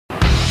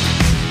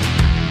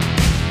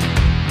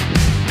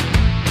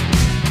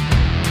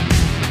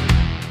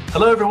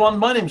Hello everyone,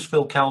 my name is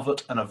Phil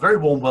Calvert and a very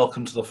warm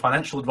welcome to the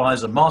Financial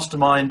Advisor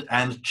Mastermind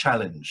and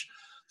Challenge.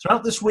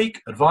 Throughout this week,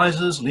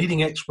 advisors,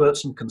 leading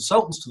experts and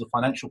consultants to the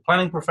financial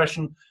planning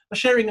profession are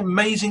sharing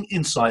amazing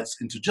insights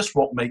into just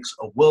what makes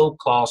a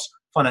world-class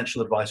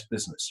financial advice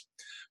business.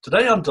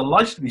 Today I'm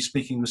delighted to be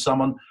speaking with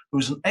someone who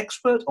is an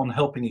expert on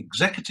helping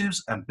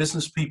executives and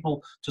business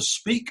people to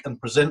speak and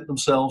present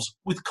themselves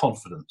with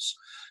confidence.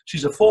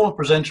 She's a former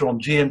presenter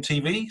on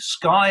GMTV,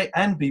 Sky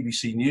and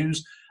BBC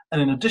News.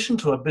 And in addition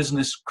to her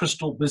business,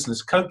 Crystal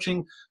Business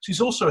Coaching,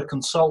 she's also a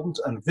consultant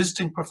and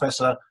visiting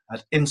professor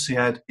at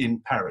INSEAD in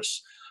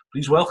Paris.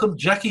 Please welcome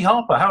Jackie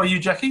Harper. How are you,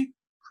 Jackie?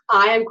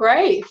 I am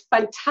great.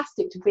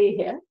 Fantastic to be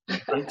here.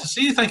 Great to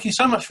see you. Thank you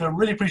so much. I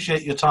really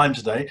appreciate your time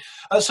today.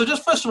 So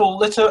just first of all,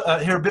 let's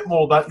hear a bit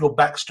more about your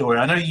backstory.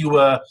 I know you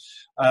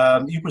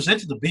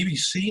presented the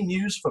BBC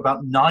News for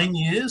about 9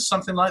 years,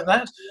 something like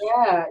that.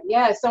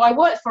 Yeah. So I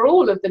worked for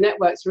all of the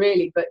networks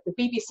really, but the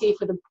BBC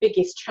for the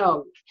biggest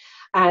chunk.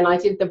 And I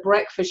did the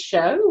breakfast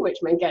show,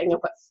 which meant getting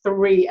up at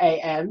 3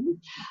 a.m.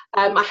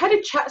 I had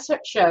a chat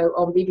show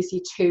on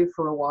BBC Two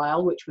for a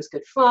while, which was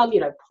good fun,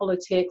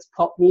 politics,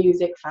 pop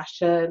music,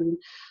 fashion,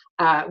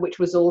 which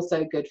was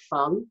also good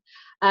fun.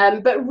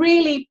 But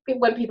really,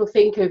 when people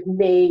think of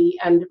me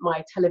and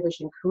my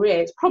television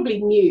career, it's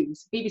probably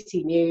news,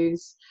 BBC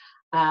News,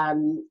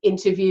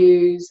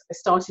 interviews. I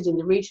started in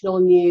the regional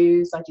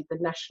news. I did the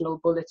national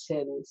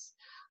bulletins.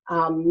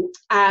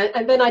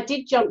 And then I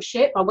did jump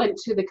ship. I went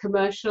to the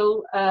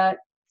commercial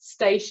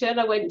station.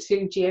 I went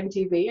to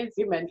GMTV, as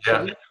you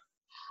mentioned.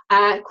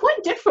 Yeah.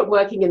 Quite different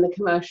working in the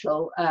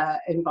commercial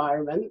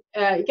environment.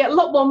 You get a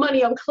lot more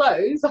money on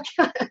clothes.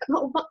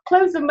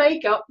 Clothes and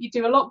makeup, you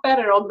do a lot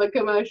better on the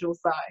commercial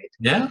side.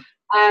 Yeah.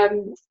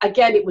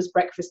 Again, it was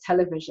breakfast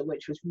television,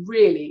 which was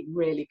really,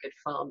 really good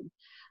fun.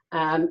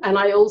 And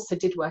I also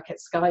did work at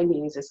Sky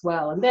News as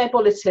well. And their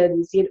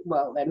bulletins, they're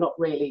not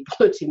really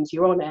bulletins.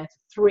 You're on air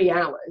for 3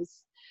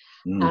 hours.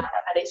 And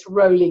it's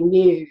rolling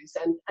news.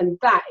 And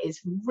that is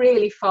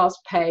really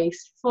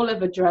fast-paced, full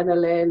of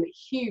adrenaline,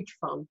 huge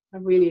fun. I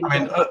really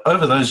enjoyed it.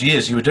 Over those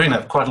years, you were doing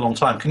that for quite a long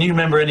time. Can you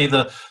remember any of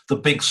the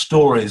big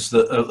stories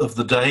of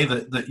the day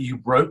that you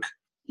broke?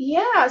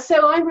 Yeah,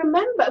 so I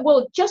remember,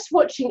 just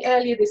watching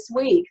earlier this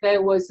week,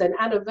 there was an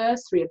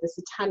anniversary of the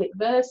Satanic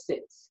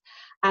Verses.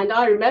 And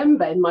I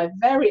remember in my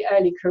very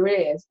early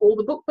careers, all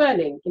the book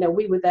burning,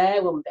 we were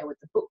there when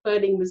the book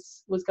burning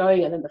was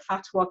going, and then the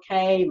fatwa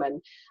came, and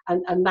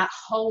that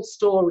whole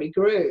story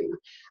grew.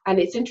 And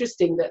it's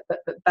interesting that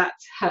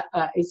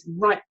is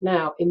right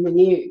now in the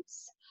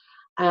news.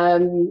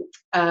 There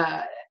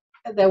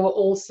were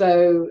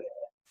also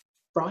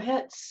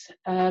riots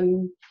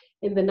in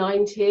the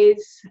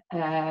 90s.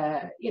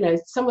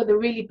 Some of the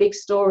really big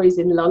stories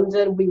in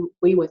London,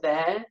 we were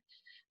there.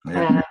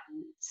 Yeah.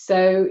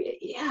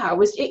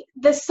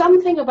 There's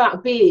something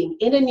about being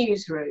in a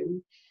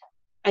newsroom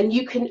and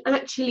you can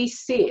actually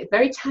see it,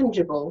 very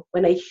tangible.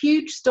 When a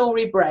huge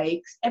story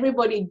breaks,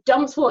 everybody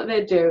dumps what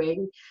they're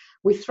doing,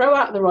 we throw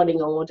out the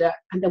running order,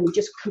 and then we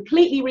just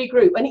completely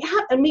regroup. And it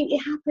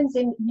happens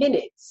in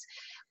minutes.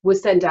 We'll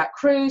send out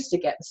crews to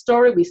get the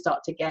story. We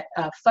start to get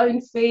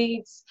phone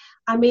feeds.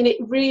 It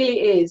really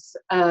is.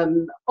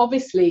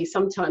 Obviously,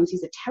 sometimes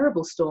these are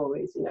terrible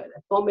stories. They're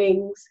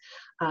bombings.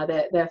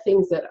 They're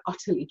things that are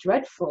utterly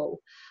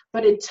dreadful.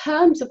 But in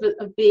terms of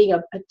being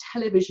a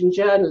television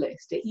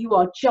journalist, you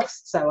are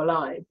just so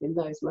alive in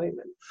those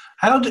moments.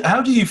 How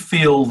do you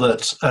feel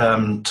that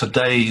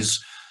today's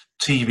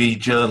TV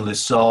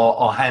journalists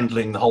are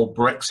handling the whole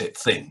Brexit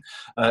thing?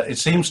 It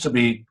seems to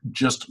be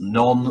just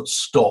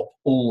non-stop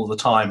all the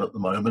time at the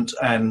moment.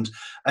 And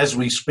as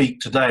we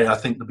speak today, I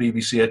think the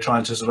BBC are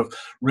trying to sort of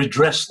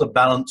redress the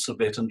balance a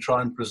bit and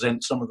try and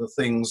present some of the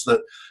things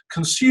that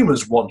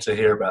consumers want to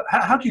hear about.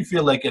 How do you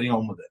feel they're getting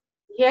on with it?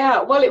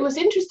 Yeah, it was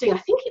interesting. I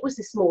think it was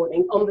this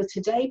morning on the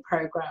Today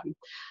programme.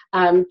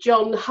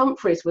 John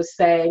Humphreys was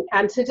saying,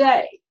 and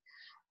today,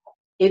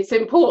 it's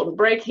important,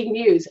 breaking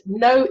news,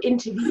 no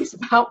interviews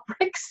about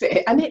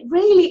Brexit. And it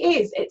really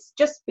is. It's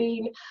just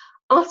been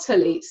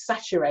utterly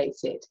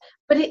saturated.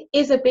 But it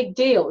is a big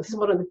deal. This is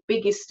one of the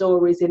biggest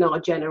stories in our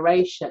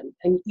generation.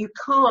 And you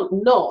can't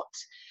not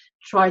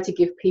try to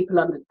give people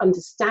an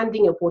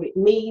understanding of what it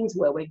means,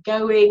 where we're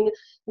going.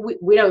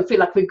 We don't feel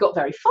like we've got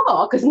very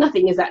far because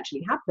nothing has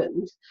actually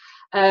happened.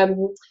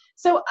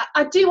 So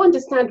I do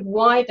understand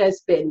why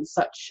there's been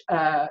such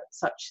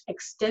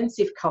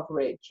extensive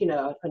coverage,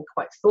 and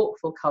quite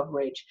thoughtful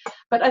coverage.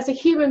 But as a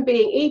human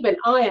being, even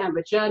I am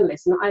a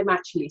journalist, and I'm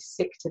actually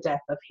sick to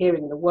death of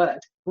hearing the word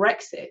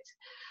Brexit.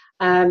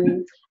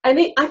 And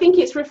I think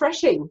it's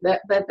refreshing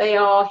that they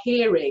are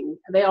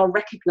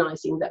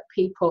recognizing that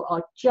people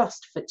are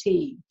just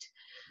fatigued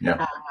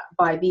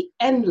by the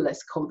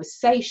endless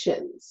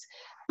conversations,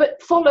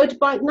 but followed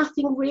by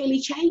nothing really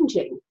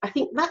changing. I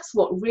think that's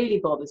what really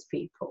bothers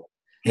people.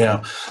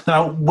 Yeah.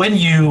 Now, when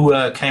you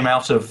came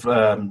out of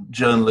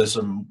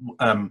journalism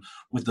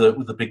with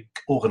the big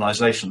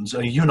organisations,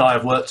 you and I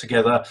have worked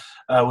together.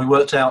 We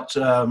worked out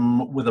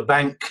with a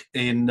bank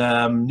in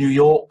New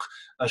York.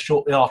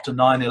 shortly after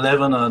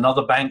 9/11, and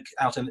another bank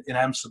out in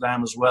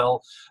Amsterdam as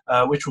well,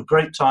 which were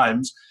great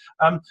times.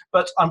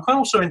 But I'm quite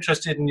also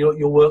interested in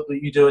your work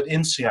that you do at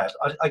INSEAD.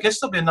 I guess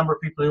there'll be a number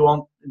of people who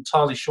aren't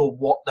entirely sure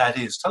what that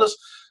is. Tell us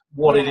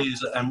what it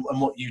is and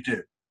what you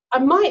do. I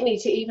might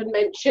need to even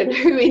mention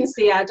who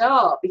INSEAD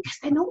are, because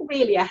they're not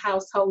really a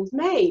household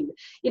name.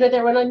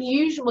 They're an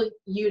unusual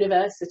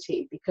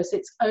university because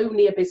it's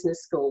only a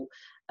business school.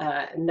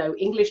 No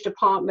English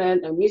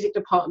department, no music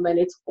department.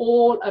 It's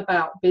all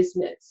about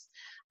business.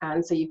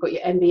 And so you've got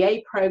your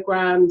MBA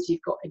programs,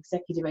 you've got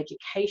executive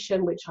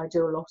education, which I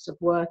do a lot of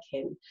work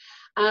in.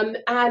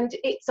 And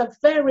it's a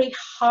very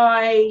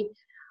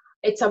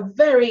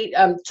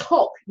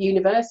top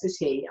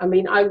university. I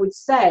mean, I would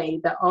say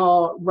that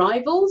our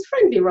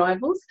friendly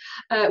rivals,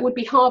 would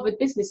be Harvard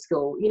Business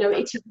School.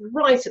 It is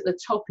right at the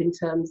top in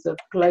terms of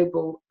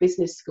global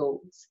business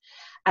schools.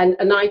 And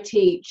I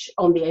teach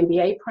on the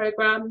MBA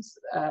programs,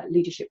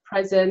 leadership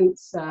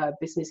presence,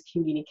 business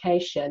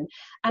communication.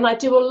 And I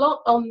do a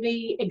lot on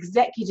the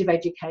executive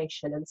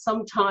education. And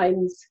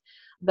sometimes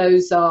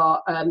those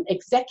are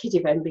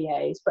executive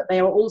MBAs, but they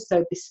are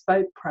also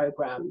bespoke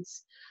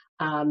programs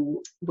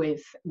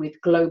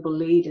with global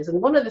leaders.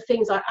 And one of the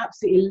things I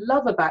absolutely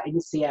love about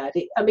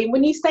INSEAD,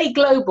 when you say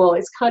global,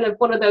 it's kind of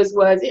one of those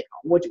words,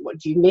 what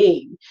do you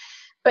mean?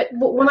 But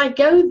when I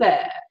go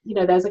there,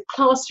 there's a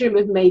classroom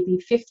of maybe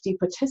 50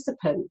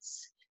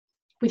 participants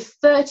with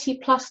 30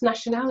 plus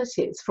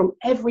nationalities from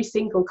every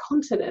single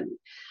continent.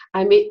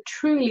 It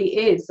truly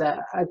is a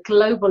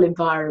global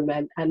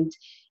environment, and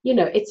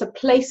it's a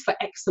place for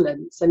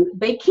excellence, and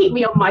they keep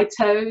me on my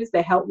toes.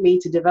 They help me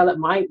to develop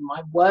my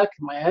work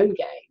and my own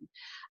game,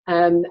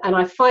 and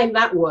I find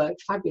that work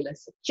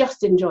fabulous. I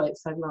just enjoy it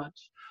so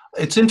much.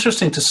 It's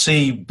interesting to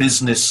see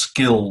business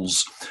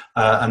skills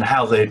and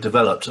how they've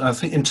developed. And I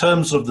think in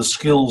terms of the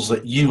skills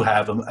that you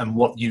have and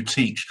what you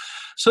teach,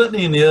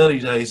 certainly in the early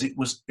days, it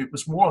was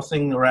more a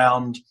thing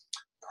around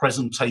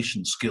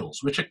presentation skills,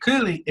 which are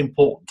clearly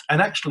important. And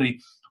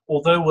actually,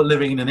 although we're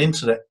living in an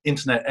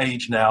internet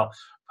age now,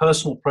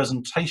 personal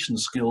presentation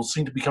skills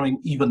seem to be becoming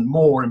even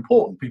more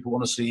important. People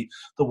want to see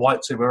the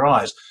whites of their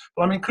eyes.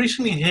 But I'm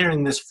increasingly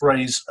hearing this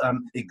phrase,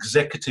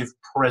 executive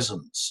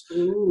presence.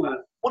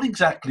 What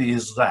exactly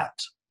is that?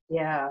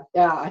 Yeah,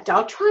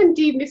 I'll try and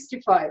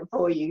demystify it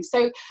for you.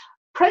 So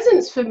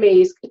presence for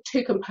me is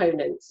two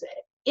components: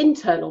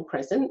 internal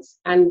presence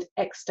and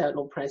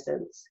external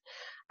presence.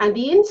 And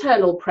the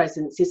internal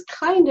presence is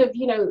kind of,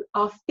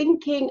 our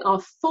thinking, our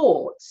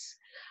thoughts,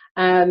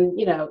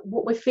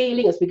 what we're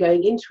feeling as we're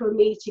going into a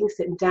meeting,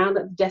 sitting down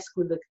at the desk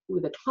with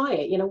a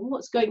client,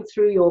 what's going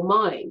through your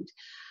mind.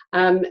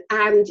 And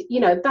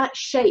that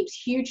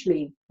shapes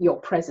hugely your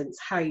presence,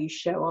 how you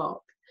show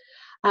up.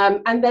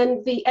 And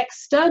then the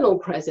external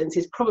presence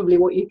is probably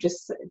what you've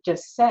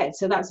just said.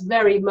 So that's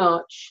very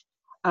much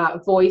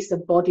voice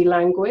and body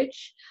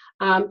language.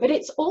 But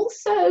it's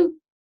also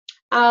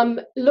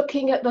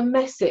looking at the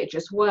message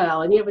as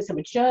well. And obviously I'm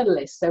a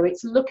journalist, so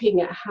it's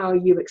looking at how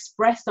you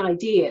express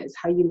ideas,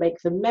 how you make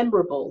them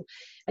memorable.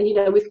 And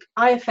with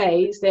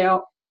IFAs,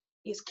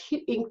 it's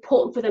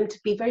important for them to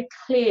be very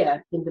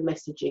clear in the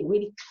messaging,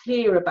 really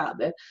clear about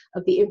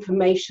the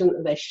information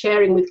that they're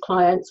sharing with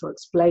clients or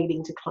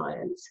explaining to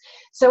clients.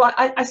 So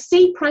I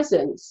see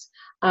presence,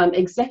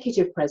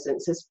 executive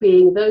presence, as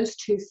being those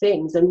two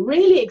things. And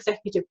really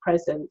executive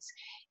presence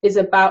is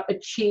about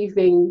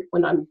achieving,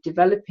 when I'm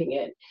developing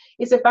it,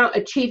 is about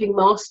achieving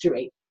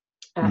mastery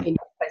in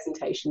your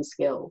presentation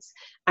skills.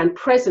 And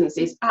presence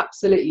is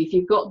absolutely, if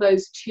you've got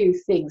those two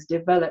things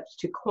developed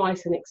to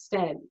quite an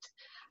extent,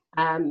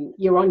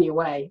 you're on your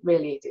way.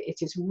 Really, it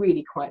is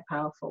really quite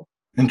powerful.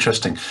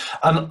 Interesting.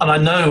 And I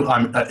know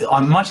I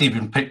might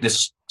even pick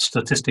this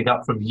statistic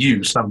up from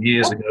you some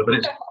years ago,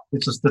 but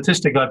it's a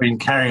statistic I've been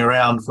carrying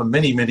around for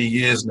many, many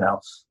years now.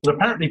 But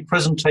apparently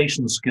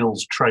presentation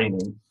skills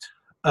training,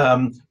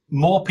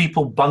 more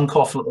people bunk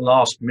off at the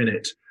last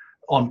minute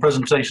on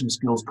presentation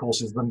skills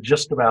courses than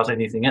just about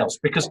anything else,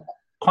 because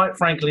quite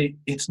frankly,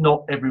 it's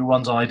not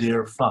everyone's idea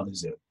of fun,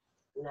 is it?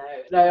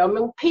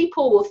 No.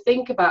 People will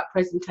think about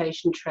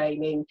presentation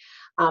training,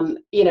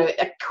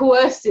 a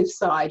coercive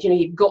side,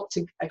 you've got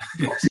to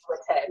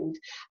attend.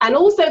 And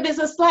also there's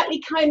a slightly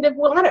kind of,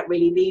 well, I don't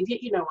really need it,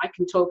 I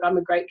can talk, I'm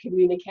a great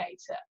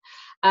communicator.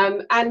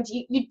 And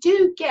you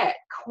do get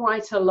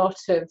quite a lot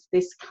of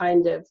this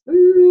kind of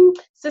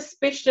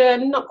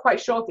suspicion, not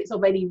quite sure if it's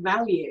of any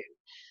value.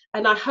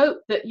 And I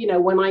hope that,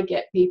 when I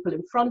get people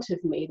in front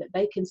of me, that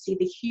they can see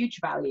the huge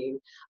value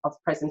of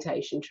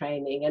presentation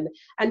training.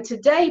 And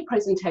today,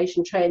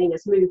 presentation training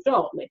has moved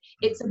on.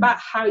 It's about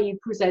how you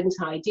present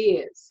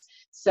ideas.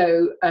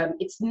 So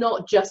it's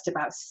not just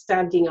about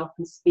standing up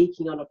and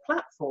speaking on a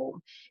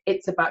platform.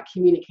 It's about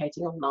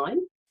communicating online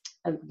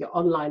and your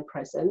online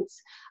presence,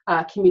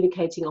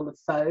 communicating on the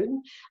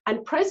phone.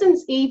 And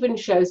presence even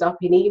shows up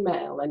in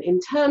email. And in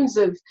terms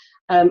of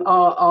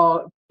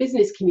our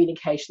business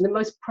communication, the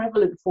most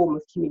prevalent form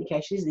of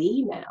communication is the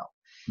email.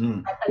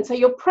 And so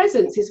your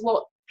presence is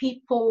what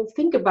people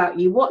think about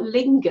you? What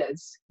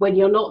lingers when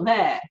you're not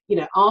there,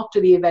 after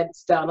the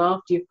event's done,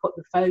 after you've put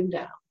the phone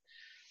down?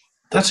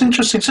 That's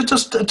interesting. So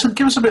just to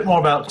give us a bit more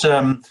about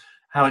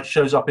how it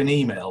shows up in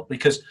email,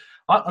 because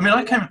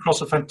I came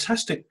across a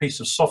fantastic piece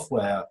of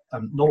software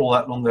not all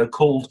that long ago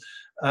called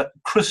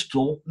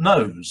Crystal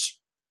Knows.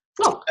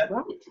 Oh,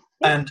 right.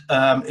 And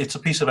it's a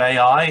piece of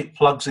AI. It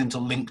plugs into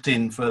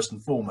LinkedIn first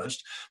and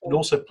foremost. It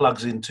also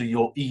plugs into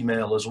your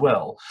email as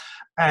well.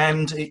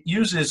 And it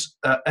uses,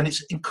 and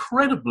it's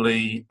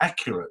incredibly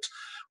accurate.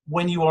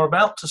 When you are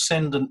about to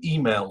send an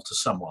email to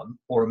someone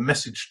or a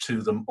message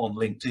to them on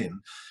LinkedIn,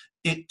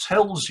 it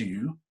tells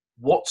you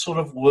what sort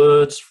of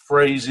words,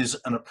 phrases,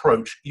 and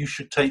approach you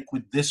should take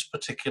with this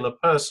particular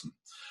person.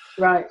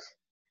 Right.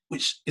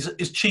 Which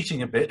is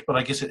cheating a bit, but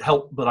I guess it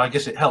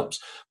helps.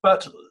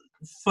 But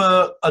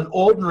for an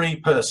ordinary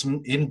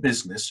person in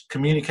business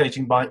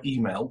communicating by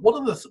email, what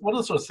are the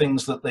sort of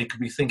things that they could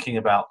be thinking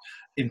about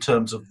in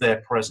terms of their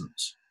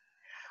presence?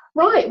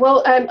 Right.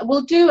 Well,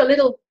 we'll do a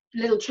little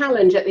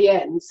challenge at the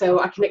end, so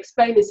I can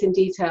explain this in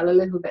detail a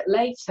little bit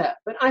later.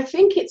 But I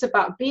think it's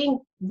about being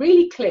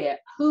really clear.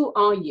 Who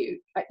are you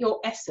at your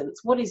essence?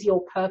 What is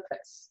your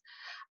purpose?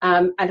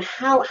 And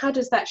how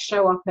does that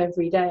show up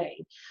every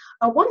day?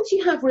 And once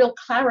you have real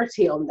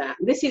clarity on that,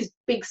 this is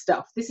big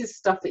stuff. This is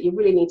stuff that you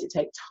really need to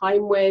take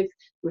time with,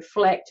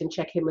 reflect, and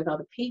check in with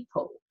other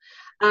people.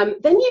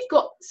 Then you've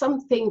got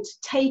something to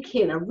take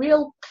in, a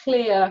real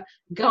clear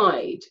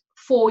guide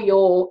for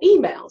your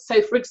email.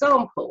 So, for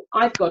example,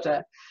 I've got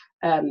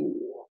when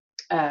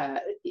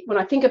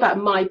I think about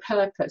my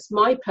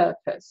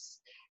purpose,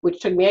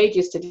 which took me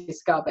ages to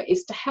discover,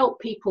 is to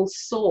help people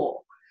soar.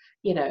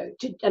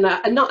 And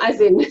not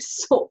as in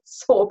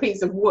saw a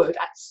piece of wood,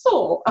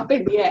 soar up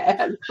in the air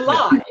and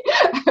fly.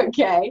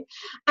 Okay,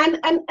 and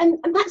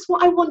that's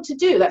what I want to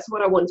do. That's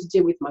what I want to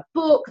do with my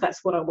book.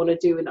 That's what I want to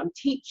do when I'm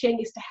teaching,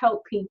 is to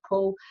help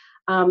people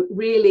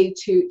really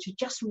to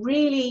just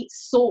really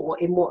soar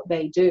in what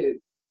they do.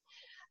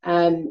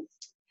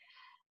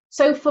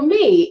 So for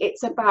me,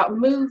 it's about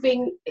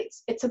moving.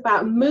 It's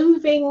about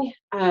moving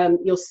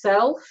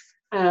yourself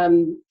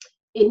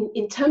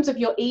in terms of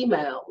your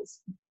emails.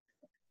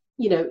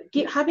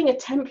 Having a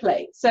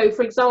template. So,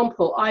 for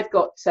example, I've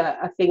got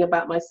a thing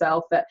about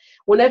myself that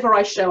whenever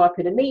I show up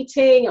in a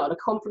meeting, on a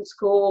conference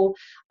call,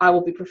 I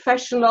will be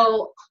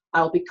professional,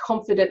 I'll be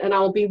confident, and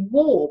I'll be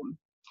warm.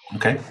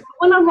 Okay.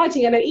 When I'm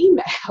writing an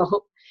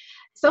email,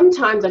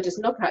 sometimes I just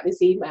knock out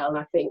this email and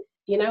I think,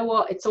 you know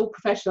what, it's all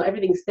professional,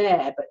 everything's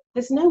there, but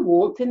there's no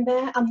warmth in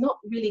there. I'm not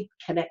really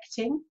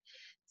connecting.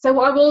 So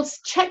I will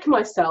check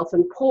myself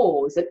and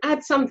pause and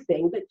add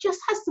something that just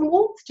has some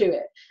warmth to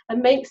it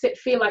and makes it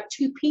feel like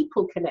two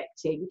people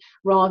connecting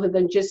rather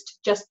than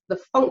just the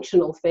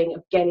functional thing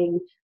of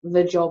getting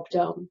the job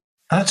done.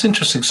 That's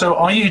interesting. So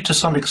are you to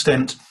some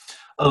extent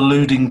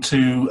alluding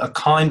to a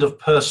kind of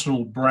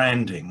personal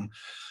branding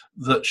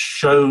that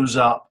shows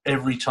up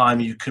every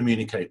time you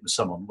communicate with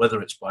someone,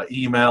 whether it's by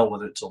email,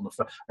 whether it's on the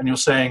phone, and you're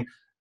saying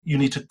you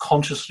need to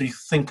consciously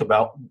think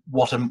about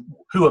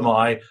who am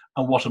I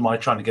and what am I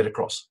trying to get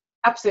across?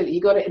 Absolutely, you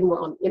got it in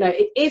one.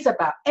 It is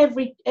about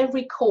every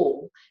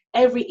call,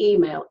 every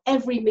email,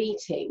 every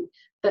meeting,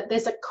 that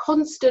there's a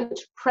constant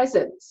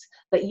presence,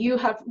 that you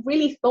have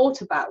really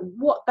thought about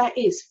what that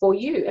is for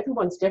you.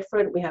 Everyone's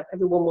different.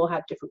 Everyone will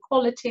have different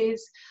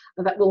qualities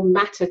that will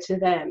matter to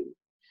them.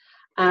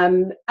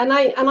 And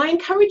I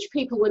encourage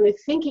people, when they're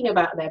thinking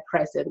about their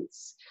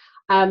presence,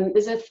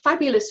 there's a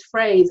fabulous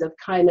phrase of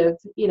kind of,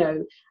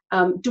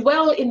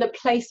 dwell in the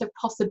place of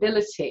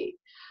possibility.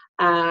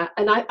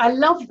 And I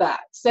love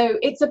that. So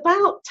it's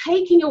about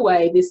taking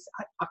away this,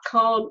 I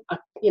can't,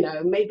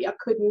 maybe I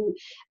couldn't,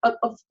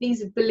 of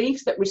these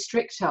beliefs that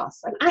restrict us,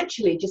 and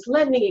actually just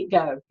letting it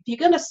go. If you're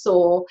going to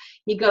soar,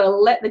 you've got to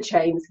let the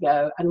chains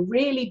go and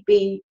really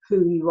be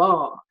who you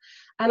are.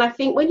 And I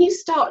think when you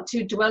start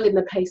to dwell in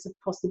the place of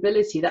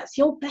possibility, that's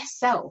your best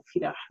self,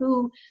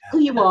 who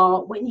you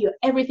are when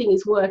everything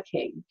is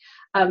working.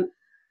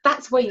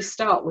 That's where you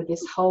start with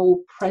this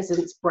whole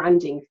presence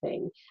branding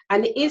thing.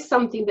 And it is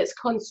something that's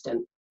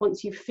constant.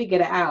 Once you've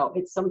figured it out,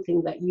 it's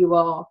something that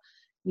you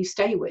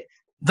stay with.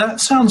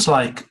 That sounds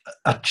like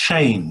a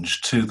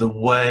change to the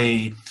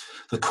way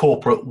the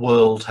corporate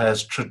world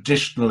has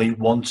traditionally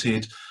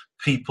wanted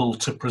people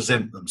to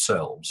present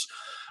themselves.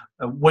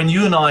 When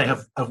you and I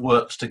have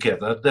worked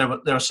together, there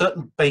are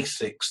certain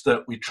basics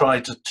that we try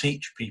to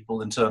teach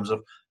people in terms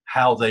of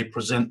how they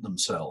present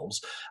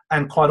themselves.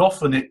 And quite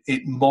often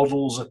it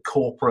models a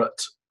corporate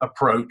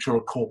approach or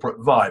a corporate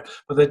vibe.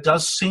 But there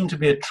does seem to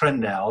be a trend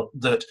now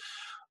that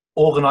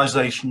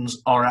organizations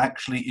are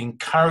actually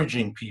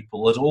encouraging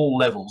people at all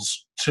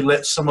levels to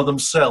let some of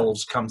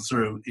themselves come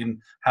through in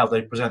how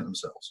they present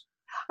themselves.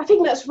 I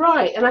think that's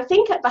right. And I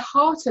think at the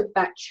heart of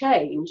that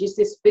change is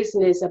this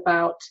business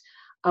about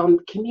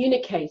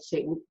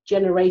communicating,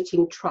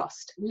 generating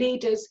trust.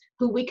 Leaders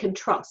who we can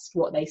trust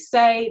what they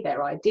say,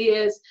 their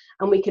ideas,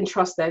 and we can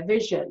trust their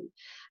vision.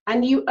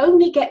 And you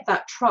only get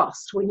that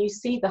trust when you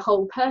see the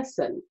whole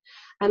person.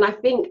 And I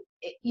think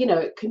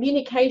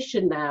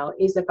communication now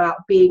is about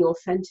being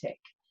authentic.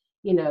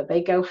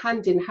 They go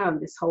hand in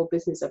hand, this whole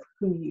business of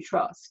who you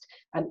trust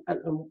and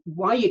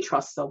why you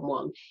trust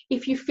someone.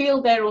 If you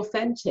feel they're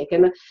authentic,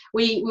 and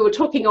we were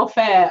talking off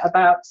air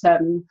about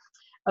the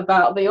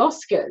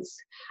Oscars,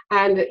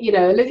 and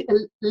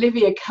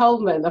Olivia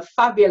Colman, a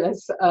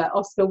fabulous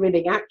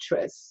Oscar-winning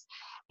actress,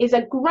 is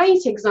a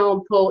great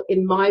example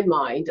in my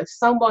mind of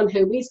someone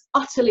who is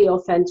utterly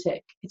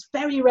authentic. It's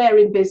very rare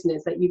in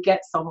business that you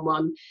get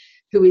someone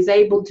who is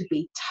able to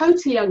be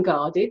totally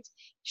unguarded.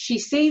 She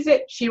sees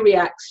it, she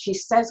reacts, she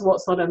says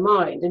what's on her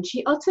mind, and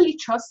she utterly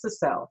trusts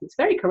herself. It's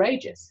very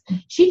courageous.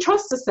 She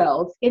trusts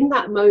herself in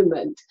that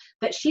moment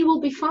that she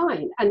will be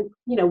fine, and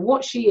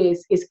what she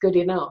is good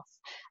enough.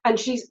 And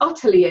she's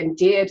utterly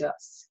endeared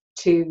us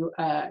to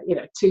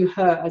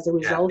her as a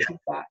result of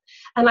that.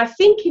 And I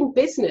think in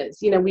business,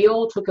 we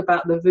all talk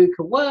about the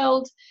VUCA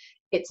world.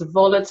 It's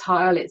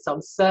volatile, it's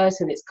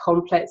uncertain, it's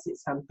complex,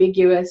 it's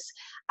ambiguous.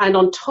 And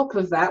on top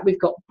of that, we've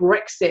got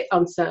Brexit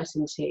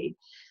uncertainty.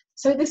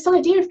 So this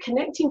idea of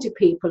connecting to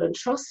people and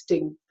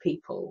trusting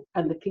people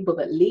and the people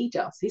that lead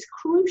us is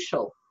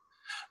crucial.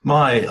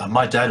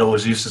 My dad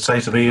always used to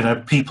say to me,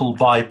 people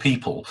buy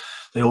people.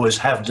 They always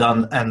have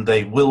done and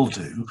they will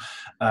do,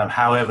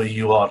 however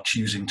you are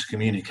choosing to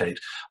communicate.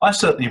 I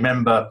certainly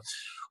remember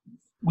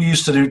we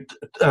used to do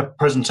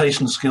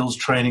presentation skills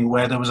training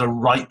where there was a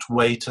right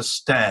way to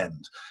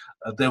stand.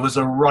 There was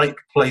a right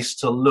place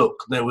to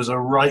look. There was a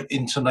right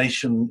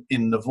intonation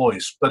in the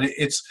voice. But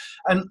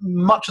and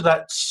much of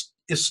that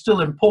is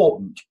still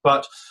important.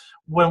 But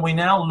when we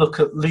now look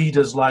at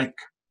leaders like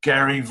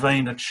Gary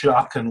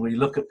Vaynerchuk, and we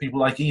look at people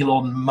like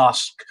Elon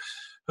Musk,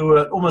 who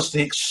are almost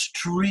the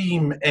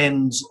extreme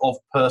ends of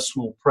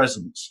personal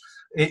presence,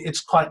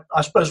 it's quite.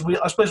 I suppose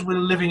we're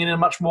living in a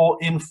much more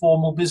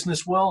informal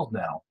business world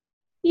now.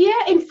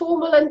 Yeah,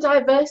 informal and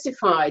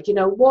diversified.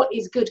 What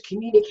is good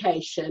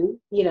communication?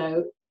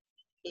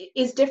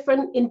 Is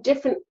different in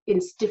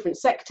different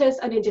sectors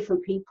and in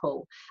different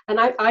people. And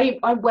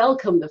I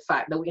welcome the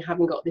fact that we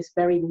haven't got this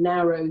very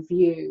narrow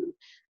view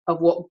of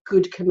what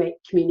good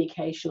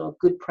communication or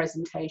good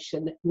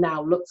presentation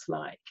now looks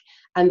like,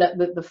 and that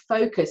the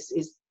focus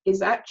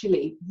is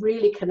actually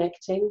really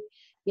connecting,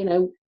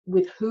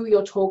 with who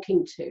you're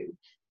talking to,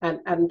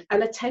 and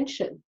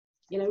attention.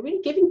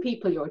 Really giving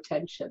people your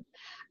attention.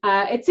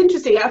 It's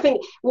interesting. I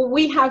think,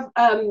 we have,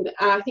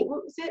 what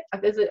was it?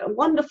 There's a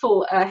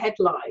wonderful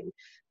headline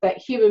that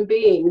human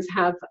beings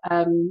have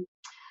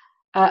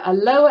a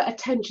lower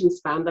attention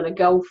span than a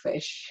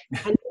goldfish.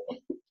 And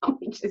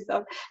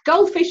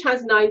goldfish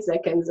has 9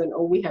 seconds, and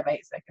we have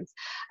 8 seconds.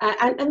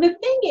 And the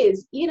thing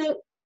is,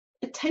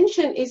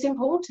 attention is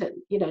important.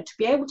 To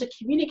be able to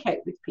communicate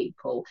with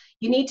people,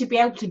 you need to be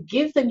able to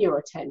give them your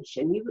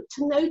attention,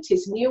 to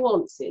notice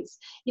nuances.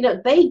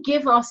 They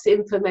give us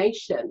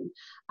information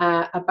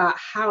about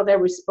how they're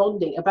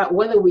responding, about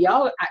whether we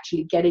are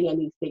actually getting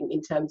anything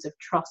in terms of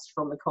trust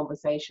from the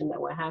conversation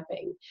that we're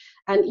having.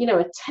 And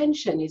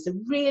attention is a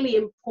really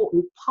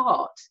important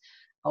part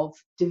of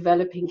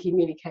developing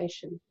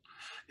communication.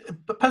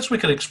 But perhaps we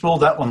could explore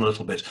that one a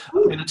little bit.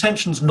 I mean,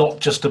 attention's not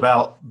just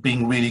about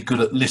being really good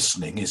at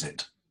listening, is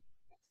it?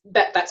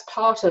 That's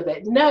part of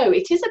it. No,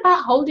 it is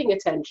about holding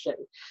attention.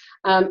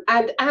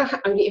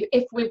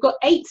 If we've got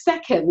 8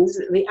 seconds,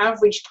 the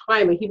average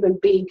time a human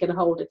being can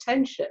hold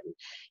attention,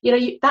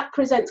 that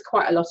presents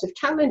quite a lot of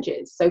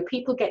challenges. So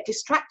people get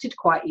distracted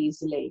quite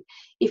easily.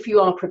 If you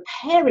are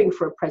preparing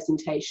for a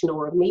presentation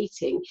or a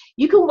meeting,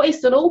 you can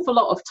waste an awful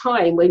lot of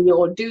time when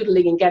you're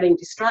doodling and getting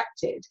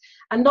distracted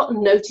and not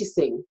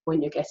noticing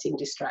when you're getting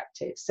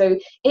distracted. So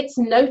it's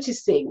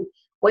noticing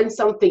when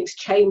something's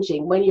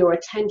changing, when your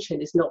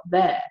attention is not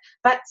there.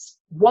 That's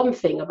one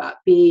thing about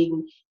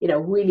being,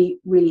 really,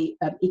 really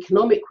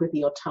economic with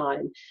your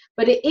time.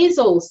 But it is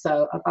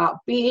also about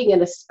being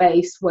in a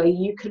space where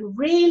you can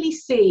really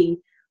see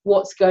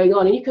what's going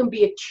on, and you can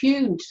be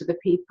attuned to the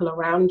people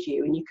around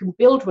you, and you can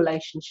build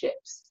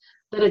relationships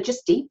that are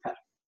just deeper.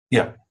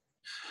 Yeah.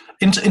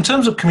 In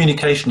terms of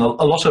communication, a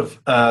lot of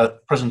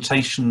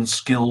presentation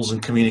skills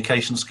and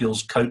communication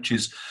skills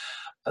coaches,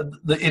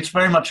 it's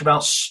very much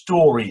about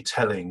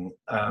storytelling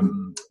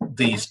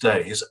these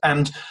days.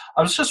 And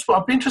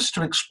I'd be interested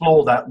to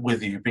explore that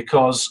with you,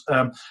 because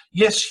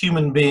yes,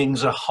 human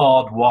beings are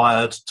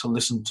hardwired to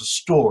listen to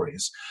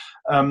stories.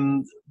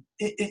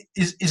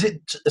 Is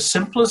it as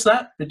simple as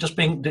that? Just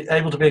being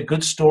able to be a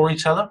good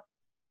storyteller?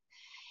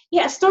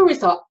 Yeah,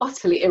 stories are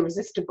utterly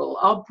irresistible.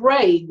 Our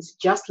brains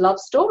just love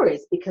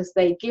stories because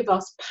they give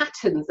us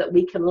patterns that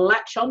we can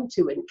latch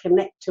onto and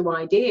connect to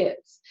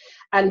ideas.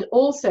 And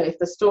also, if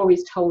the story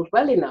is told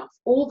well enough,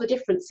 all the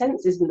different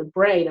senses in the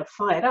brain are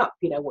fired up.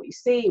 What you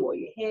see, what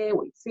you hear,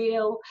 what you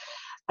feel.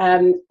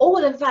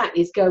 All of that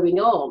is going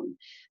on.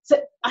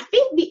 So I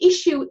think the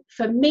issue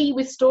for me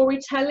with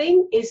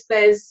storytelling is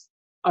there's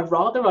a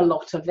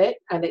lot of it,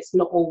 and it's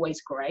not always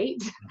great.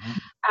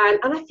 Mm-hmm.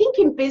 And I think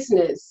in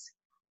business,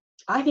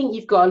 I think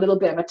you've got a little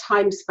bit of a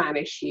time span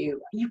issue.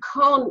 You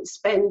can't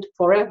spend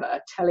forever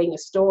telling a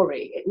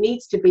story. It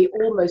needs to be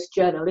almost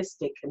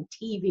journalistic and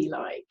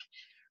TV-like,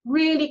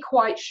 really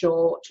quite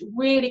short,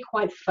 really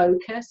quite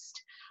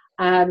focused,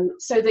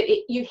 so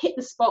that you hit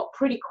the spot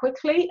pretty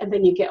quickly, and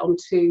then you get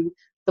onto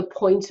the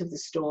point of the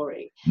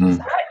story. So,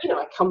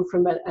 I come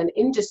from an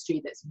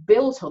industry that's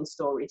built on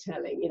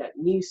storytelling.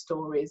 News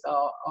stories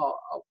are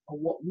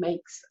what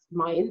makes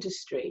my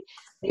industry.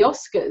 The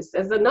Oscars,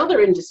 as another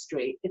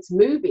industry, its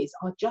movies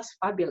are just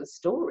fabulous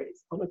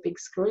stories on a big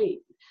screen.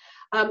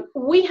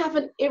 We have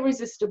an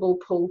irresistible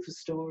pull for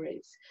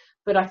stories,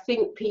 but I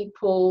think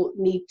people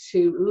need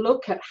to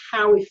look at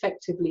how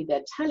effectively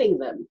they're telling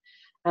them.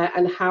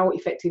 And how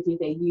effectively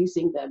they're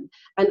using them.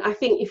 And I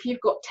think if you've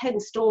got 10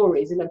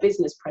 stories in a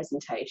business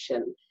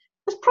presentation,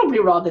 that's probably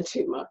rather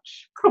too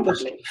much,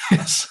 probably.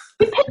 Yes.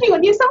 Depending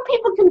on you, some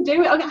people can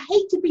do it. I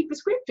hate to be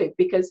prescriptive,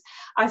 because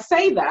I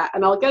say that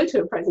and I'll go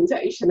to a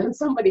presentation and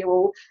somebody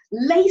will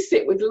lace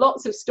it with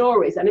lots of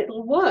stories and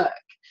it'll work.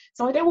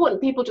 So I don't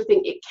want people to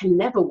think it can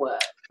never work,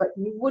 but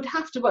you would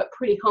have to work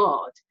pretty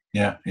hard.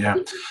 Yeah.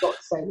 You've got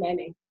so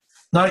many.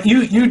 Now,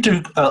 you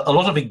do a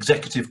lot of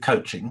executive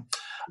coaching,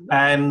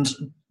 and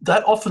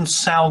that often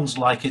sounds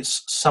like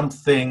it's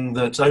something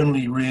that's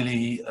only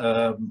really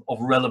of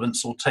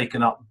relevance or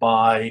taken up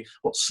by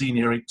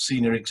senior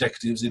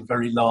executives in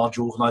very large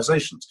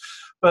organizations.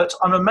 But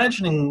I'm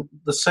imagining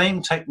the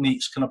same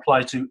techniques can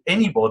apply to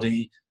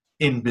anybody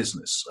in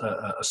business,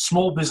 a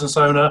small business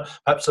owner,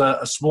 perhaps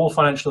a small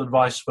financial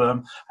advice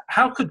firm.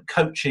 How could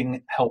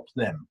coaching help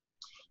them?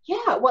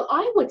 Yeah, well,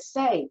 I would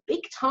say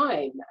big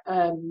time.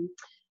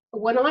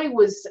 When I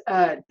was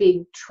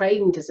being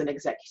trained as an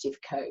executive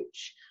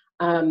coach,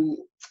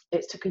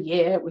 it took a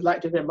year. It was like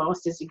doing a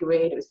master's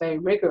degree, and it was very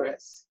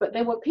rigorous. But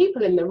there were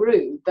people in the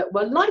room that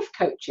were life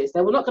coaches.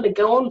 They were not going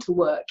to go on to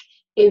work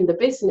in the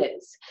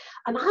business.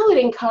 And I would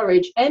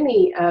encourage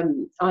any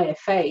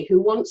IFA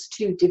who wants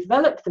to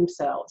develop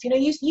themselves.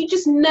 You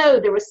just know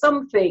there are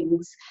some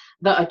things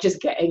that are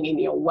just getting in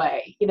your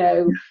way.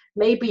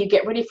 Maybe you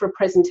get ready for a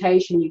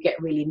presentation, you get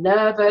really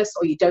nervous,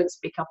 or you don't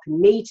speak up in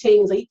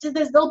meetings. Or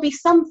there'll be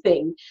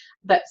something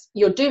that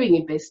you're doing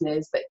in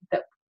business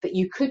that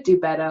you could do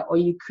better, or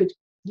you could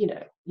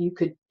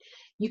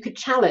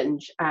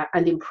challenge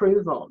and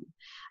improve on.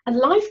 And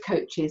life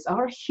coaches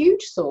are a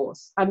huge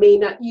source. I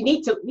mean, you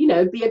need to,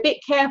 be a bit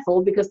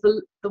careful, because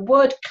the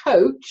word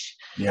coach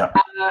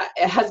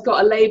has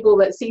got a label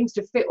that seems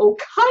to fit all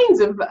kinds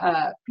of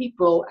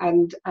people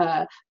and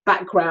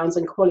backgrounds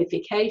and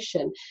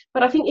qualification.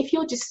 But I think if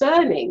you're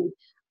discerning,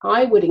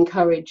 I would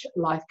encourage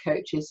life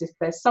coaches, if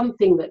there's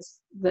something that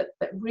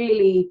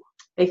really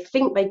they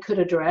think they could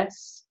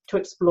address, to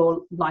explore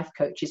life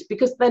coaches,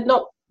 because it's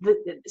not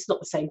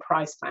the same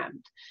price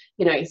band.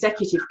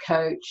 Executive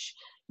coach,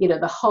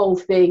 the whole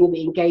thing,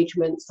 the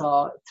engagements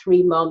are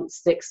 3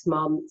 months, 6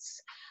 months,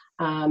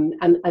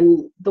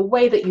 and the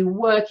way that you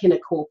work in a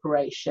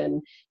corporation,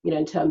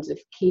 in terms of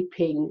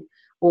keeping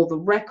all the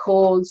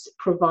records,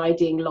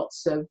 providing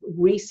lots of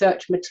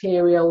research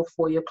material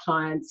for your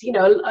clients,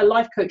 a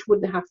life coach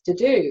wouldn't have to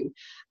do.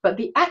 But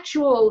the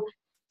actual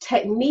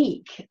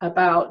technique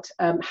about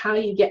how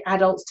you get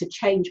adults to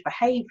change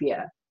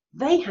behavior,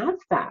 they have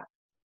that.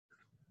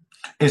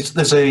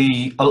 There's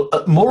a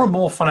more and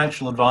more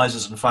financial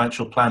advisors and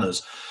financial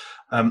planners.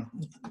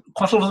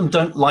 Quite a lot of them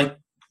don't like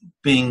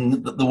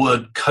the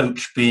word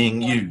coach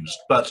being used,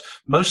 but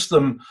most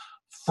of them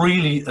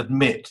freely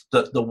admit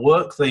that the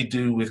work they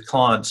do with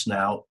clients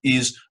now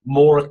is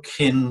more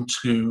akin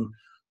to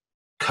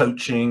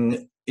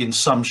coaching in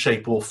some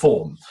shape or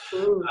form.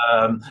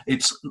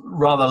 It's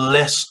rather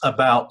less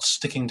about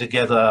sticking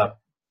together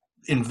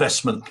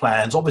investment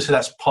plans. Obviously,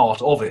 that's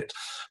part of it.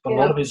 But a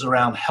lot of it is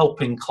around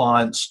helping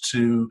clients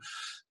to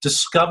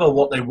discover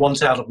what they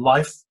want out of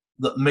life,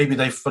 that maybe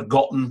they've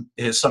forgotten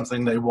is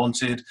something they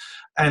wanted,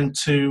 and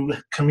to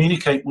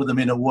communicate with them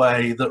in a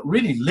way that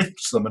really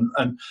lifts them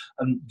and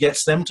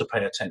gets them to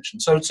pay attention.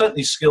 So it's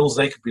certainly skills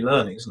they could be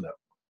learning, isn't it?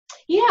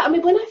 Yeah, I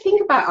mean, when I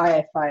think about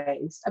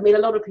IFAs, a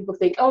lot of people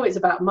think, it's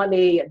about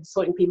money and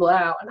sorting people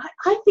out. And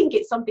I think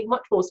it's something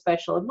much more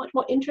special and much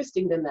more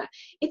interesting than that.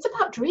 It's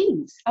about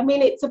dreams.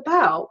 It's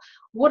about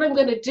what I'm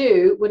going to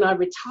do when I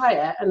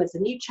retire, and there's a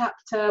new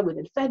chapter with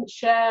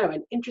adventure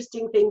and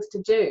interesting things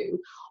to do.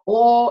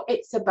 Or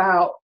it's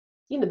about,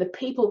 the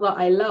people that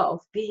I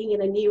love being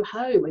in a new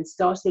home and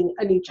starting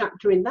a new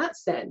chapter in that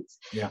sense.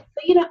 Yeah.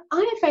 But,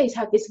 IFAs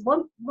have this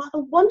rather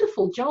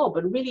wonderful job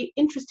and really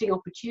interesting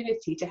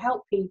opportunity to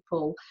help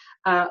people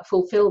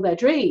fulfill their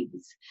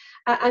dreams.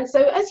 And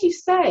so, as you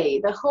say,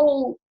 the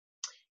whole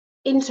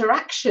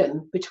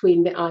interaction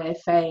between the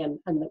IFA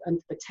and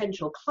the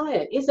potential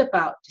client is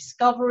about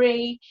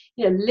discovery,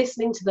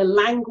 listening to the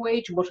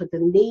language, what are the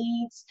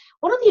needs,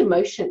 what are the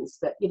emotions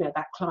that,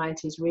 that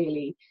client is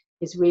really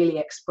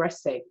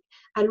expressing.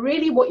 And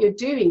really what you're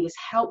doing is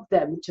help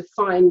them to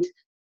find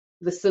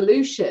the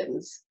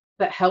solutions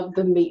that help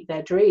them meet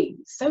their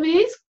dreams. So it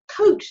is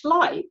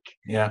coach-like,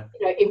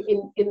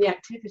 in the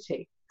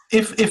activity.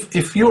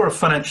 If you're a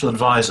financial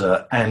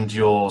advisor and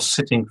you're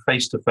sitting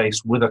face to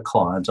face with a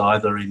client,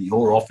 either in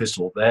your office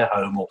or their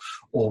home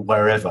or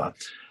wherever,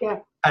 Yeah.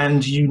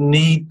 and you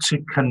need to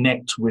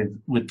connect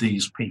with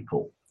these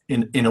people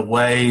in a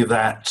way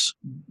that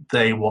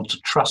they want to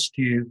trust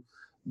you,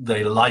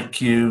 they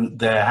like you,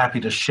 they're happy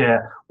to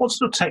share, what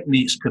sort of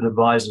techniques could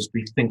advisors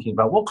be thinking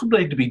about? What could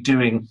they be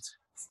doing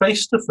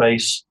face to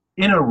face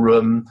in a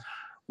room?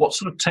 What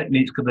sort of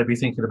techniques could they be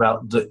thinking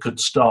about that could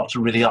start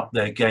to really up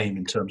their game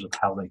in terms of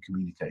how they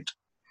communicate?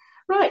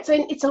 Right, so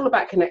it's all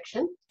about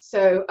connection.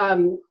 So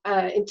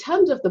in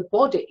terms of the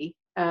body,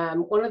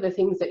 one of the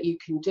things that you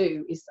can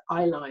do is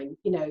eye line.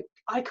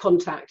 Eye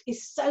contact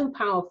is so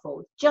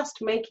powerful.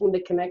 Just making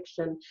the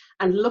connection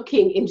and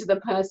looking into the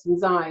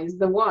person's eyes,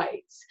 the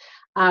whites,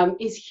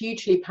 is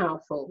hugely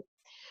powerful.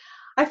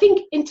 I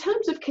think in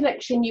terms of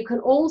connection, you can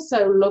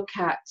also look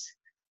at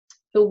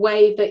the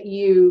way that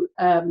you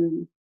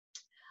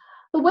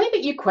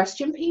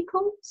question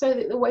people, so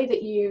that the way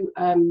that you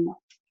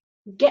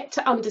get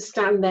to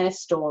understand their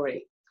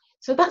story.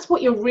 So that's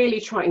what you're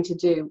really trying to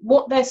do.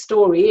 What their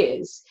story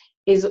is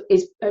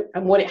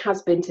and what it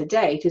has been to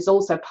date is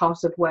also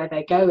part of where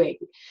they're going.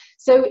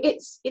 So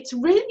it's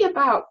really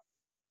about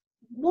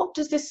what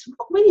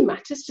really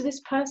matters to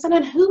this person,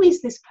 and who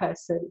is this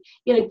person?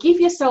 Give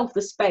yourself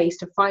the space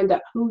to find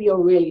out who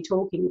you're really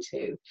talking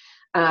to,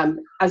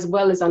 as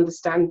well as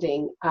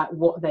understanding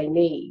what they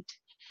need.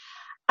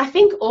 I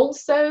think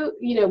also,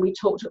 we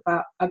talked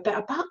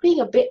about being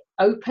a bit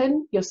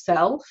open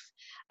yourself,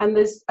 and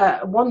there's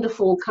a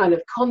wonderful kind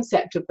of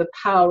concept of the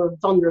power of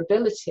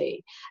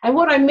vulnerability. And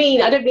what I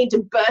mean, I don't mean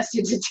to burst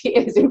into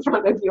tears in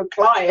front of your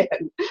client.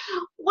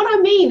 What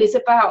I mean is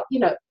about,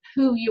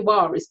 who you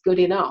are is good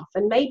enough,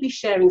 and maybe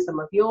sharing some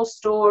of your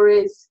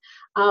stories,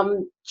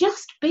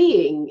 just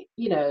being,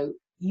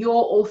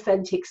 your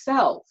authentic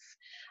self.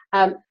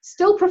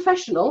 Still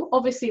professional.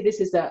 Obviously,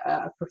 this is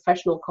a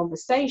professional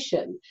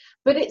conversation,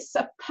 but it's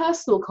a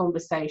personal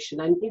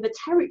conversation, and the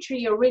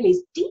territory you're in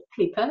is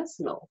deeply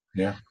personal.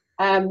 Yeah.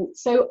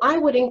 So I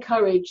would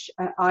encourage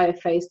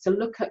IFAs to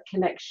look at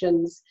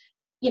connections,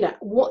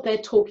 what they're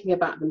talking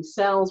about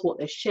themselves, what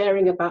they're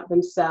sharing about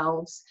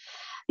themselves.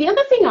 The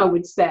other thing I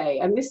would say,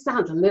 and this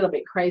sounds a little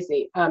bit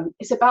crazy,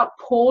 is about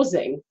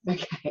pausing.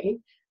 Okay,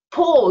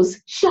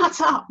 pause,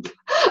 shut up.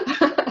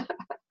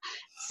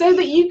 So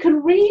that you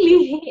can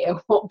really hear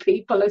what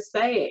people are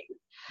saying.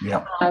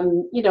 Yeah.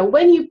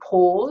 When you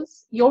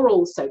pause, you're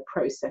also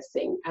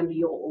processing and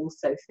you're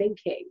also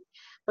thinking,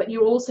 but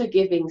you're also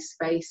giving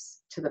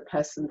space to the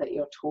person that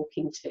you're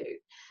talking to.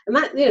 And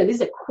that,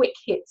 these are quick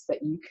hits that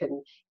you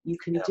can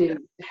do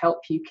to help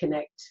you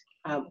connect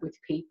with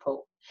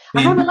people.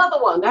 I have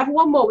another one. I have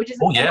one more, which is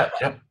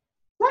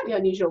slightly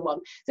unusual one.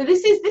 So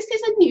this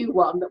is a new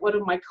one that one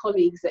of my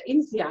colleagues at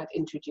INSEAD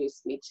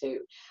introduced me to,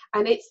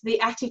 and it's the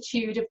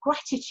attitude of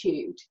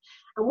gratitude.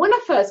 And when I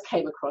first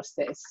came across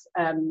this,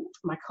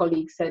 my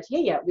colleague said,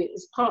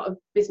 it's part of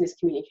business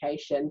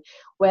communication.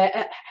 We're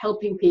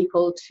helping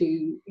people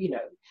to,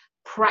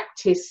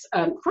 practice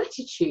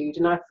gratitude.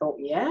 And I thought,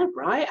 yeah,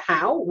 right,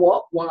 how,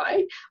 what,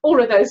 why,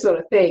 all of those sort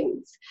of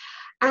things.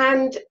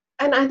 And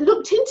I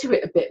looked into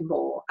it a bit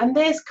more, and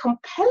there's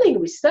compelling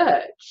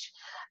research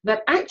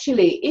that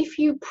actually, if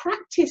you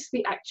practice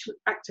the actual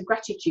act of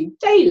gratitude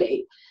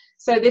daily,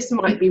 so this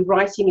might be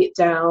writing it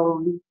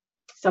down,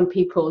 some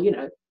people, in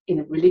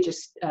a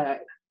religious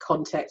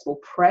context will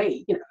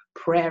pray,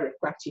 prayer of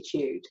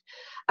gratitude,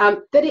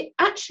 that it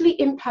actually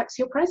impacts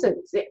your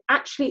presence. It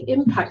actually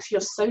impacts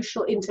your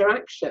social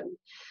interaction.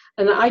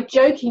 And I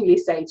jokingly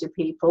say to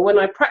people, when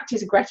I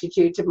practice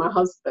gratitude to my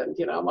husband,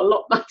 I'm a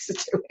lot nicer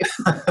to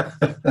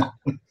him.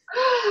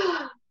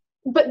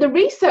 But the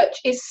research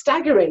is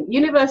staggering.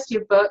 University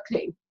of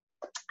Berkeley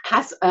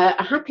has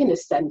a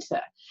happiness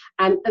center,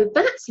 and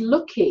that's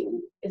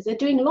they're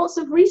doing lots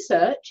of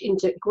research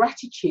into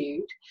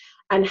gratitude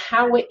and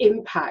how it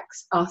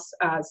impacts us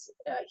as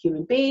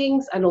human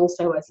beings and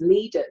also as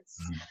leaders.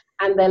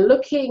 And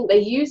they're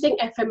using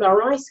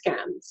fMRI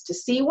scans to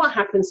see what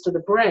happens to the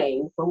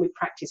brain when we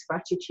practice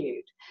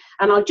gratitude.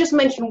 And I'll just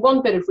mention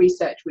one bit of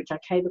research which I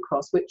came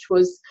across, which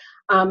was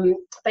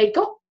they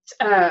got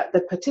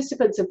the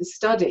participants of the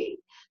study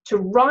to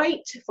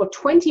write for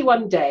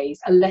 21 days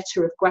a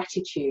letter of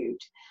gratitude.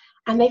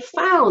 And they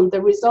found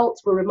the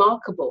results were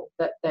remarkable,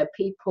 that their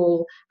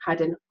people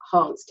had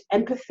enhanced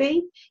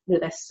empathy,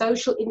 their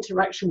social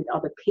interaction with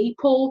other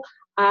people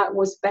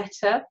was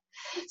better.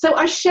 So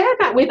I share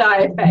that with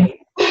IFA.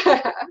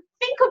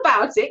 Think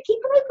about it, keep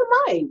an open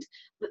mind.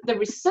 The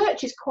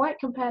research is quite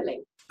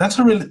compelling. That's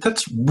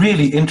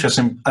really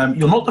interesting.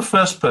 You're not the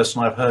first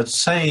person I've heard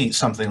say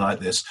something like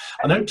this.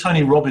 I know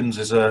Tony Robbins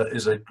is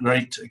a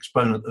great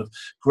exponent of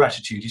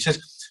gratitude. He says,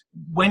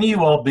 when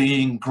you are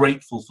being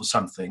grateful for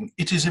something,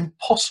 it is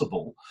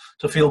impossible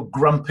to feel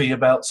grumpy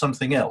about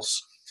something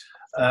else.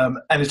 And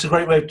it's a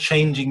great way of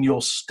changing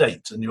your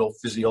state and your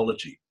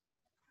physiology.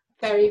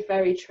 Very,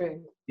 very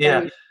true.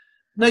 Yeah. Very true.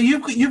 Now,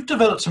 you've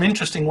developed some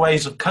interesting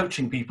ways of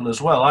coaching people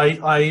as well. I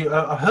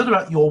heard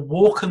about your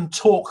walk and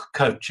talk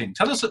coaching.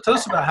 Tell us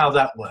about how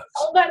that works.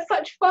 Oh, that's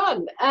such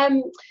fun.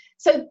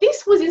 So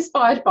this was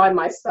inspired by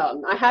my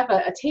son. I have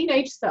a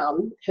teenage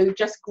son who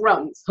just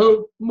grunts,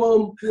 oh,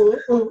 mom,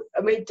 oh.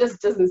 I mean,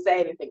 just doesn't say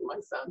anything, my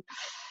son.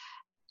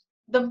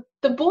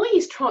 The boy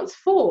is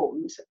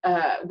transformed.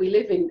 We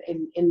live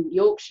in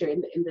Yorkshire,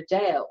 in the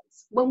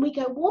Dales. When we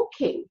go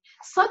walking,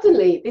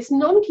 suddenly this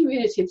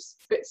non-communicative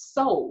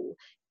soul,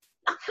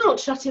 I can't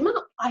shut him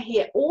up. I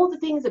hear all the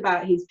things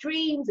about his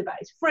dreams, about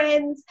his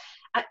friends.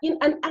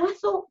 And I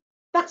thought,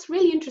 that's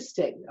really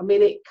interesting. I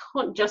mean, it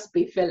can't just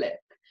be Philip.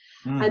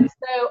 Mm-hmm. And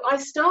so I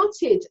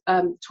started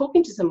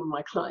talking to some of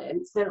my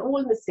clients. They're all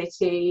in the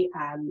city.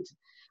 And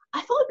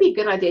I thought it'd be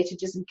a good idea to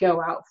just go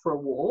out for a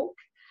walk.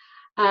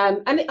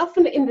 And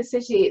often in the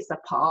city, it's a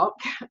park.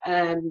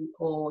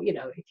 Or,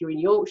 if you're in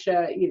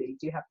Yorkshire, you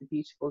do have the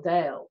beautiful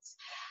Dales.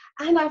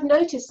 And I've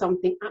noticed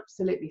something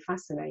absolutely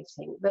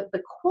fascinating, that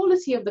the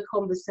quality of the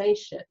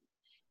conversation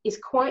is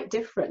quite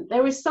different.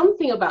 There is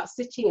something about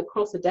sitting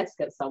across a desk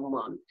at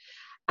someone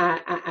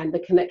and the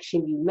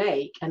connection you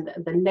make and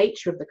the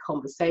nature of the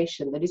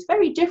conversation that is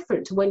very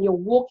different to when you're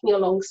walking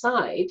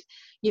alongside.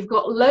 You've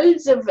got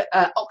loads of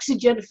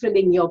oxygen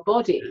filling your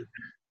body,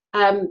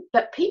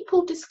 but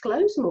people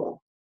disclose more.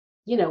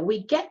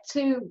 We get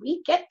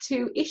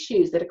to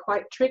issues that are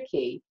quite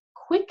tricky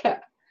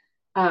quicker.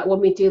 When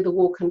we do the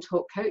walk and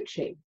talk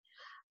coaching.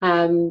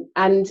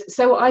 And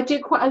so I do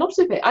quite a lot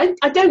of it. I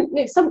don't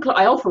know,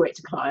 I offer it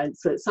to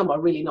clients, but some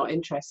are really not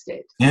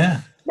interested.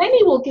 Yeah.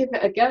 Many will give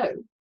it a go.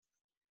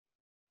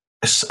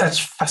 It's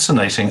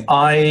fascinating.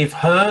 I've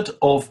heard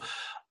of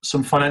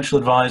some financial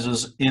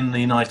advisors in the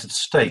United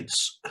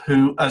States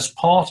who, as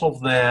part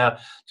of their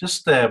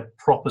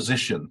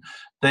proposition,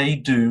 they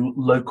do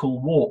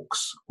local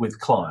walks with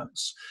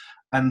clients.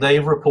 And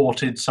they've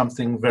reported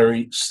something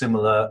very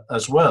similar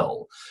as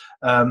well.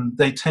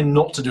 They tend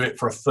not to do it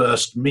for a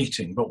first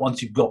meeting, but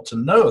once you've got to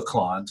know a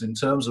client in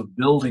terms of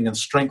building and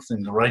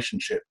strengthening the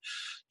relationship,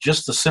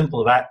 just the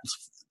simple act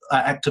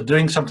of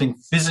doing something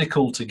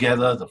physical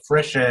together, the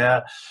fresh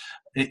air,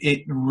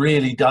 it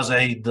really does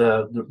aid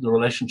the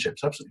relationship.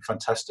 It's absolutely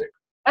fantastic.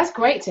 That's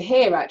great to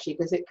hear, actually,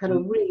 because it kind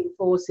of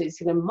reinforces,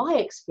 my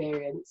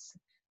experience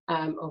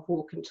of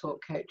walk and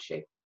talk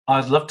coaching.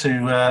 I'd love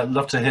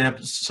to hear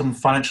some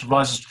financial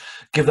advisors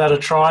give that a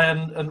try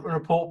and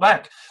report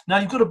back. Now,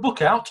 you've got a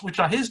book out, which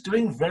I hear is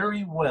doing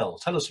very well.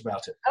 Tell us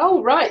about it.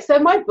 Oh, right. So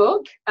my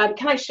book,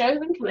 can I show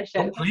them?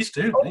 Them? Please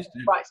do. Please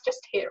do. Right, it's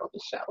just here on the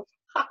shelf.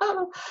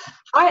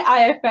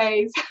 Hi,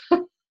 IFAs.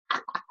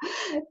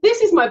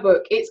 This is my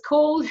book. It's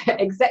called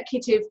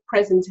Executive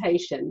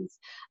Presentations,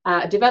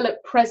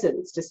 Develop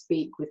Presence to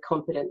Speak with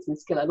Confidence and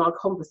Skill. And our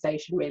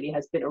conversation really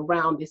has been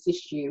around this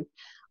issue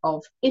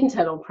of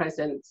internal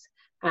presence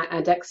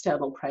and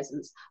external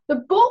presence.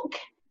 The book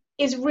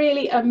is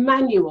really a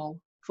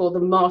manual for the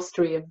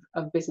mastery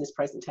of business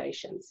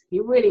presentations.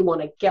 You really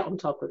want to get on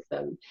top of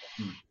them.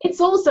 It's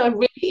also a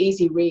really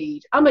easy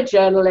read. I'm a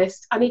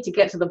journalist. I need to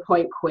get to the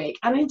point quick.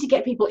 I need to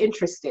get people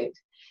interested.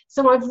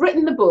 So I've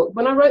written the book.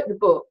 When I wrote the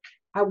book,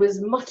 I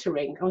was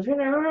muttering. I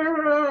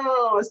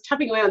was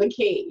tapping away on the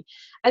key.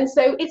 And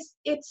so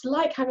it's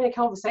like having a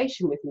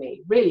conversation with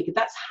me, really.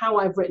 That's how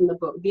I've written the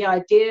book. The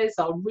ideas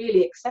are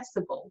really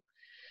accessible.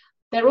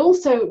 They're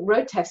also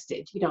road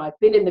tested. I've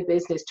been in the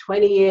business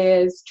 20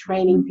 years,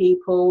 training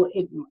people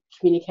in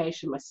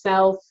communication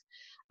myself.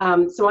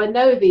 So I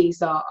know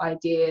these are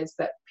ideas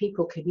that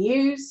people can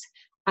use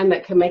and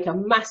that can make a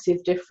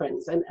massive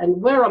difference.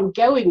 And where I'm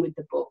going with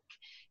the book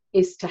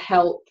is to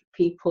help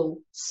people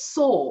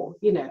soar,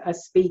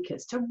 as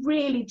speakers, to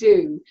really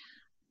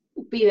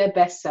be their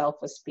best self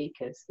as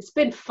speakers. It's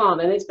been fun,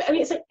 and I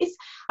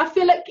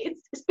feel like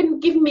it's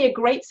been giving me a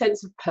great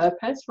sense of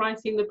purpose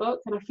writing the book,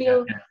 and I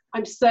feel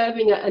I'm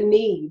serving a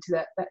need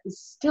that is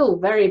still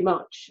very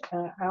much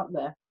out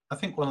there. I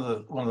think one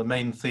of the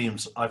main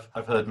themes I've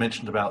heard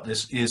mentioned about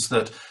this is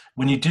that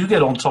when you do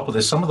get on top of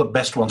this, some of the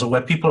best ones are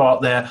where people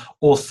are their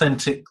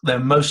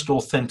most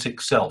authentic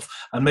self,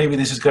 and maybe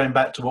this is going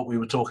back to what we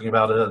were talking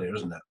about earlier,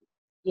 isn't it?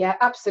 Yeah,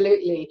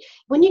 absolutely.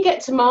 When you get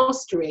to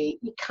mastery,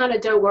 you kind of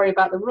don't worry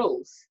about the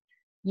rules.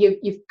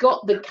 You've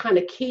got the kind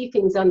of key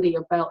things under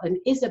your belt, and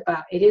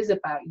it is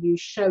about you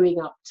showing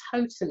up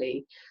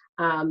totally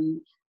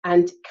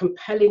and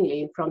compellingly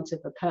in front of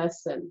a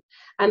person.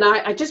 And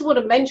I just want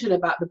to mention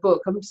about the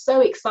book. I'm so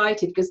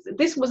excited because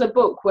this was a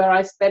book where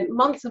I spent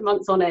months and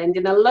months on end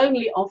in a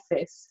lonely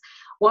office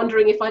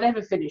wondering if I'd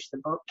ever finish the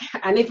book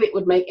and if it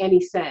would make any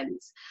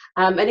sense.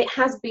 And it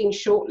has been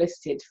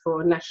shortlisted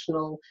for a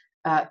national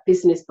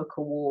Business Book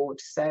Award.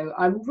 So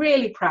I'm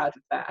really proud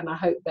of that, and I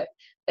hope that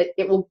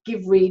it will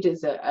give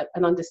readers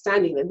an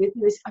understanding that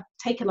I've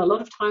taken a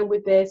lot of time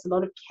with this, a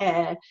lot of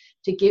care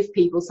to give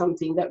people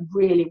something that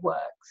really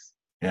works.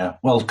 Yeah,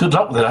 well, good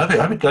luck with it. I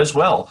hope it goes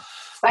well.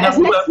 Now,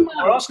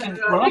 we're asking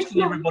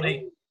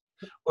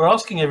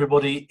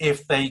everybody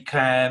if they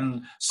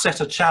can set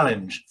a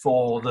challenge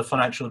for the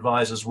financial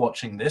advisors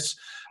watching this.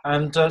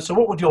 And so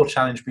what would your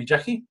challenge be,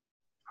 Jackie?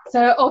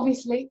 So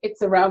obviously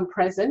it's around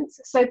presence.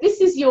 So this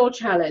is your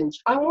challenge.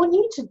 I want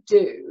you to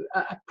do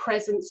a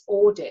presence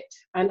audit.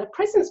 And a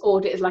presence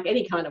audit is like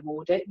any kind of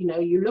audit. You know,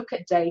 you look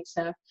at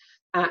data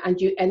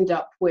and you end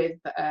up with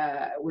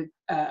a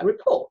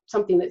report,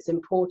 something that's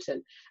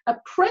important. A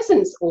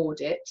presence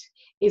audit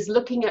is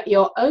looking at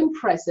your own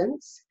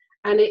presence,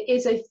 and it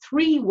is a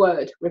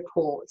 3-word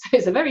report.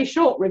 It's a very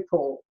short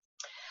report.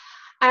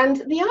 And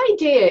the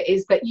idea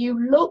is that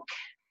you look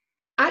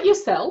at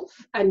yourself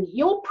and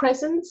your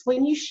presence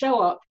when you show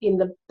up in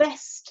the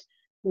best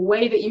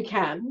way that you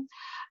can.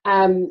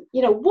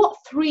 You know, what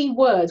 3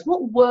 words,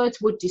 what words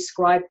would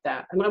describe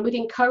that? And I would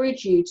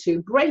encourage you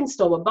to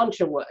brainstorm a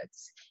bunch of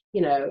words,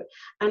 you know.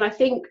 And I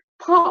think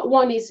part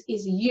 1 is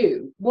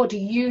you. What do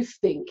you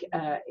think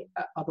are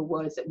the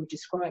words that would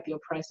describe your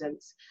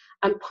presence?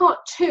 And part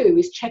 2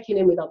 is checking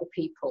in with other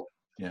people.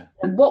 Yeah.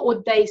 And what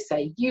would they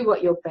say? You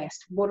at your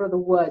best. What are the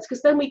words?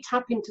 Because then we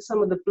tap into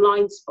some of the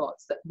blind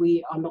spots that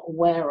we are not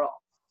aware of.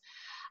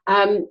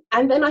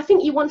 And then I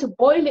think you want to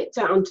boil it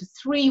down to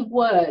 3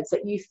 words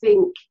that you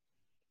think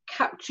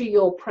capture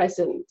your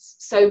presence.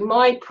 So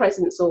my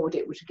presence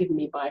audit, which was given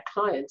me by a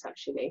client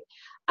actually,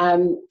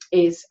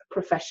 is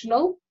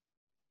professional,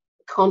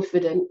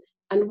 confident,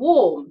 and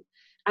warm.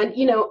 And,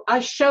 you know, I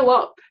show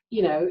up,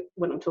 you know,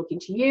 when I'm talking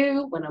to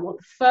you, when I'm on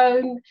the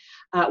phone,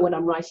 when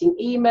I'm writing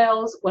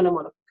emails, when I'm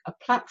on a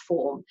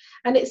platform.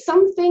 And it's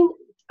something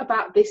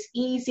about this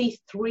easy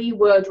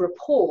 3-word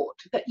report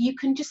that you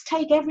can just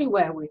take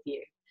everywhere with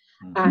you.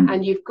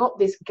 And you've got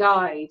this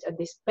guide and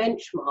this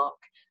benchmark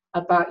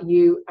about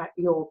you at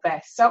your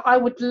best. So I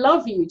would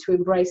love you to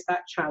embrace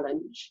that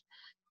challenge,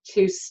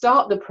 to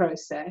start the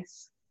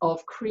process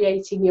of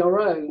creating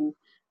your own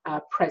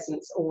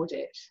presence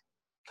audit.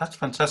 That's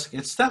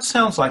fantastic. That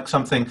sounds like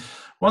something,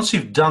 once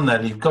you've done that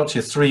and you've got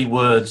your 3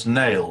 words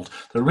nailed,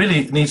 that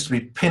really needs to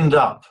be pinned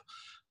up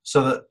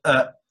so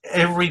that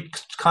every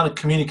kind of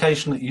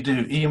communication that you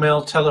do,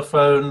 email,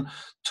 telephone,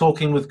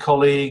 talking with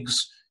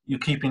colleagues, you're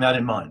keeping that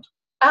in mind.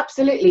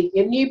 Absolutely.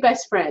 Your new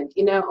best friend,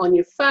 you know, on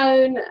your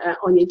phone,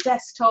 on your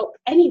desktop,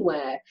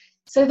 anywhere,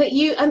 so that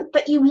you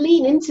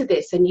lean into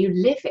this and you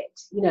live it.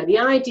 You know, the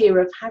idea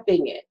of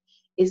having it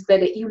is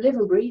that you live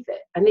and breathe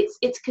it, and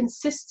it's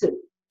consistent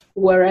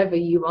wherever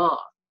you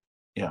are.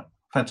 Yeah,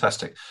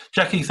 fantastic.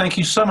 Jackie, thank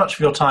you so much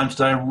for your time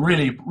today. I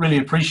really, really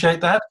appreciate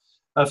that.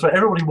 For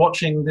everybody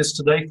watching this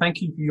today,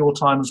 thank you for your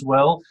time as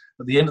well.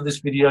 At the end of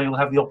this video, you'll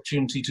have the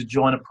opportunity to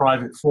join a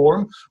private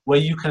forum where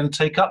you can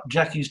take up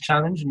Jackie's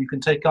challenge, and you can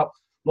take up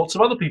lots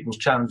of other people's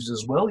challenges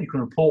as well. You can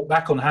report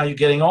back on how you're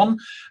getting on,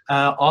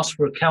 ask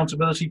for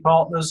accountability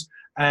partners,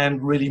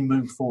 and really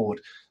move forward.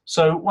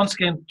 So once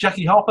again,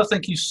 Jackie Harper,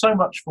 thank you so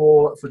much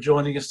for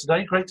joining us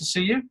today. Great to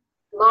see you.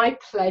 My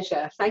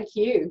pleasure. Thank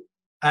you.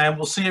 And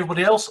we'll see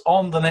everybody else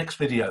on the next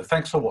video.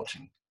 Thanks for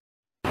watching.